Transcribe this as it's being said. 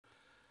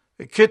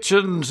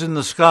Kitchens in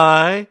the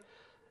Sky.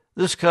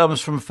 This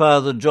comes from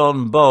Father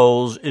John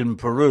Bowles in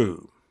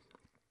Peru.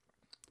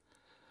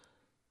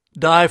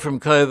 Die from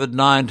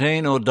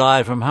COVID-19 or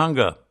die from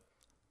hunger?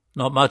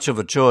 Not much of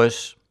a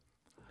choice.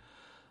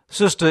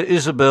 Sister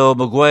Isabel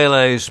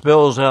Miguele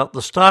spells out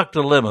the stark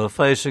dilemma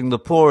facing the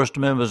poorest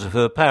members of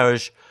her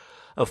parish,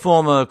 a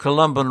former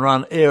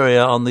Colomban-run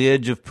area on the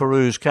edge of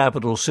Peru's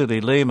capital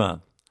city,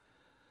 Lima.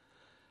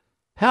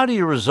 How do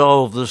you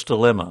resolve this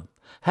dilemma?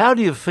 How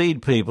do you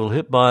feed people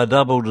hit by a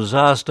double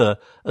disaster,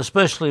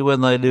 especially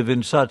when they live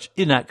in such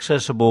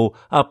inaccessible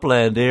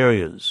upland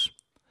areas?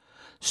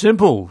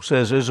 Simple,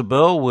 says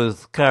Isabel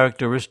with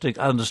characteristic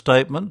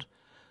understatement,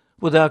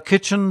 with our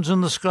kitchens in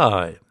the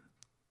sky.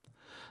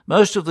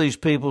 Most of these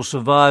people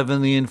survive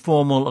in the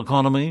informal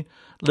economy,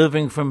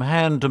 living from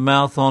hand to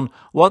mouth on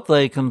what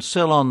they can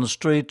sell on the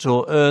streets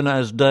or earn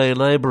as day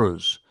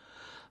labourers.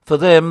 For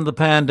them, the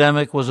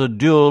pandemic was a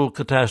dual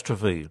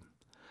catastrophe.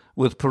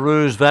 With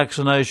Peru's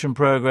vaccination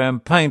program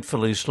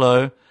painfully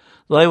slow,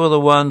 they were the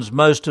ones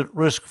most at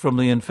risk from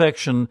the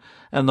infection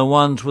and the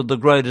ones with the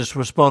greatest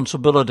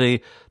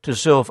responsibility to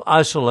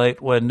self-isolate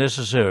when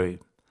necessary.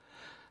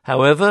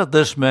 However,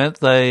 this meant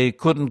they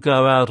couldn't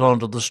go out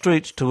onto the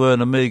streets to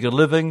earn a meagre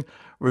living,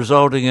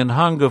 resulting in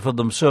hunger for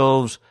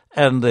themselves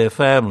and their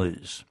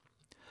families.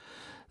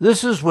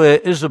 This is where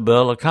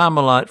Isabel, a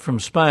Carmelite from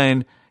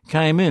Spain,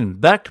 came in,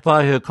 backed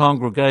by her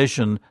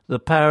congregation, the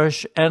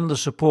parish and the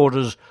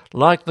supporters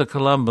like the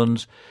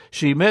Colombans.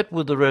 She met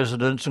with the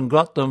residents and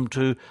got them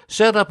to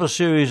set up a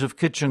series of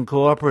kitchen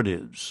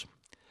cooperatives.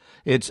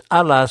 It's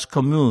alas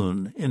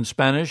común in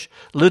Spanish,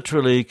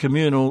 literally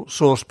communal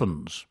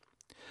saucepans.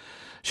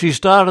 She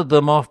started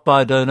them off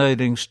by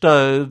donating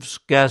stoves,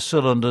 gas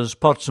cylinders,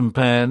 pots and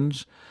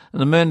pans,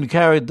 and the men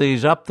carried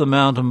these up the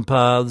mountain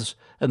paths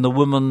and the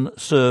women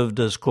served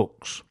as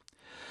cooks.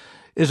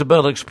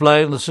 Isabel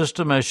explained the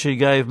system as she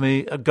gave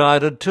me a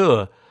guided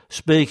tour,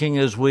 speaking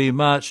as we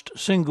marched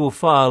single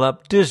file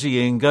up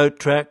dizzying goat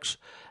tracks,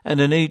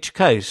 and in each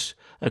case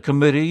a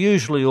committee,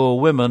 usually all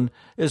women,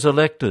 is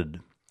elected.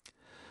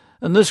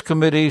 And this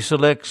committee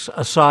selects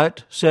a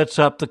site, sets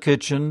up the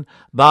kitchen,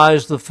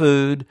 buys the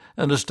food,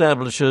 and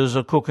establishes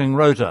a cooking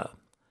rota.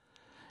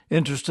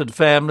 Interested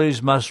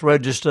families must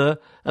register,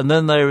 and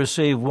then they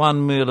receive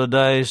one meal a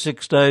day,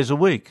 6 days a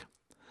week.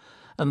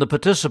 And the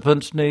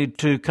participants need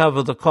to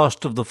cover the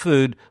cost of the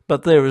food,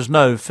 but there is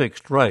no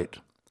fixed rate.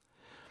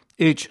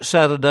 Each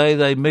Saturday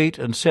they meet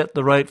and set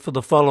the rate for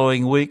the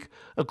following week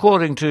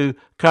according to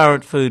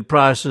current food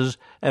prices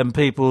and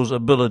people's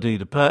ability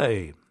to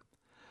pay.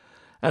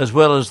 As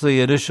well as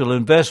the initial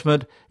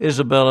investment,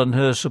 Isabel and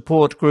her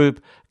support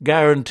group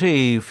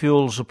guarantee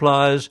fuel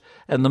supplies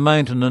and the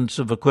maintenance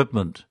of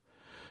equipment.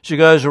 She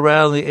goes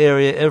around the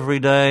area every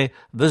day,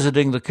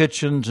 visiting the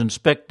kitchens,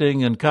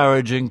 inspecting,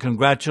 encouraging,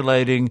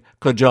 congratulating,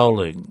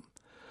 cajoling.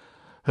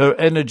 Her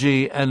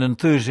energy and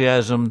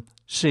enthusiasm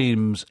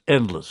seems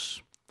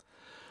endless.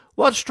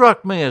 What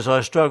struck me as I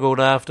struggled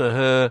after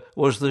her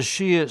was the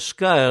sheer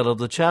scale of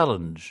the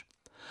challenge.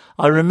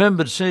 I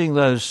remembered seeing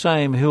those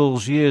same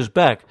hills years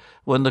back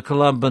when the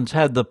Colombans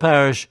had the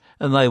parish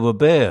and they were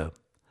bare.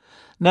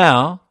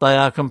 Now they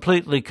are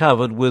completely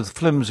covered with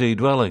flimsy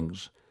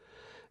dwellings.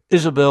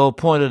 Isabel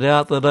pointed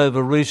out that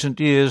over recent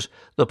years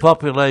the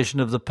population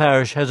of the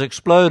parish has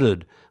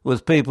exploded,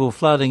 with people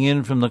flooding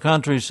in from the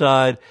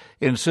countryside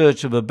in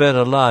search of a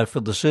better life for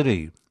the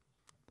city.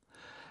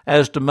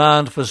 As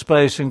demand for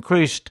space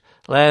increased,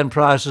 land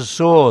prices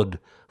soared,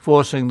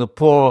 forcing the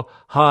poor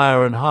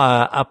higher and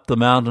higher up the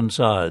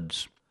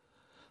mountainsides.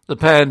 The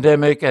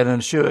pandemic and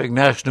ensuing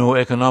national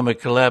economic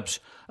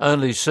collapse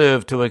only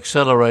served to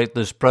accelerate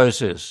this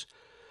process.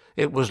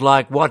 It was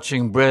like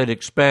watching bread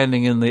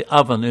expanding in the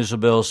oven,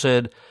 Isabel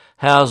said.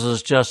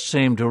 Houses just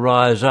seemed to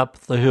rise up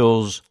the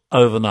hills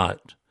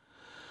overnight.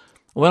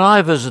 When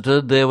I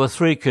visited, there were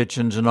 3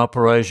 kitchens in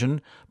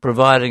operation,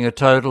 providing a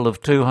total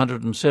of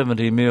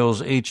 270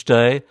 meals each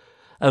day,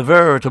 a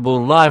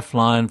veritable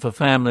lifeline for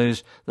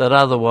families that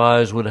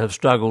otherwise would have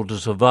struggled to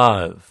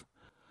survive.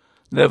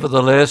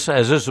 Nevertheless,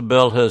 as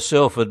Isabel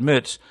herself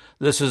admits,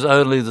 this is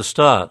only the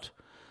start.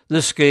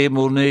 This scheme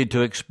will need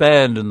to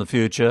expand in the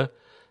future.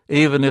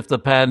 Even if the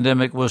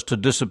pandemic was to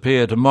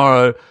disappear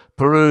tomorrow,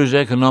 Peru's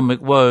economic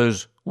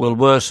woes will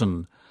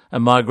worsen,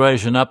 and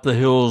migration up the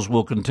hills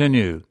will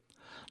continue.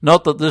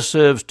 Not that this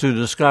serves to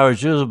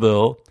discourage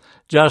Isabel,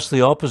 just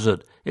the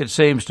opposite. It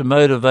seems to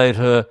motivate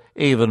her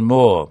even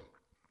more.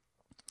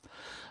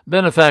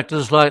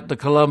 Benefactors like the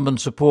Colomban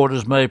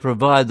supporters may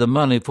provide the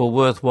money for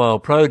worthwhile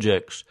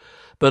projects,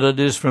 but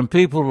it is from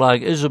people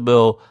like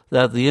Isabel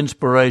that the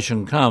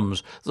inspiration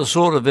comes, the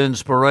sort of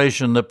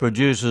inspiration that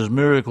produces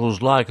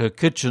miracles like her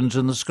kitchens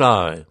in the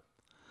sky.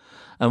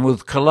 And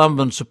with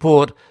Colomban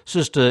support,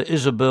 Sister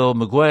Isabel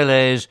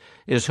Migueles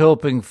is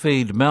helping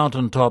feed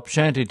mountaintop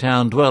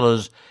shantytown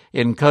dwellers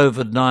in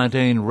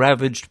COVID-19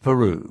 ravaged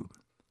Peru.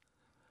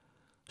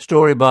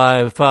 Story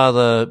by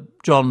Father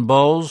John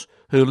Bowles,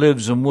 who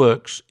lives and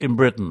works in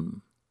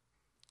Britain.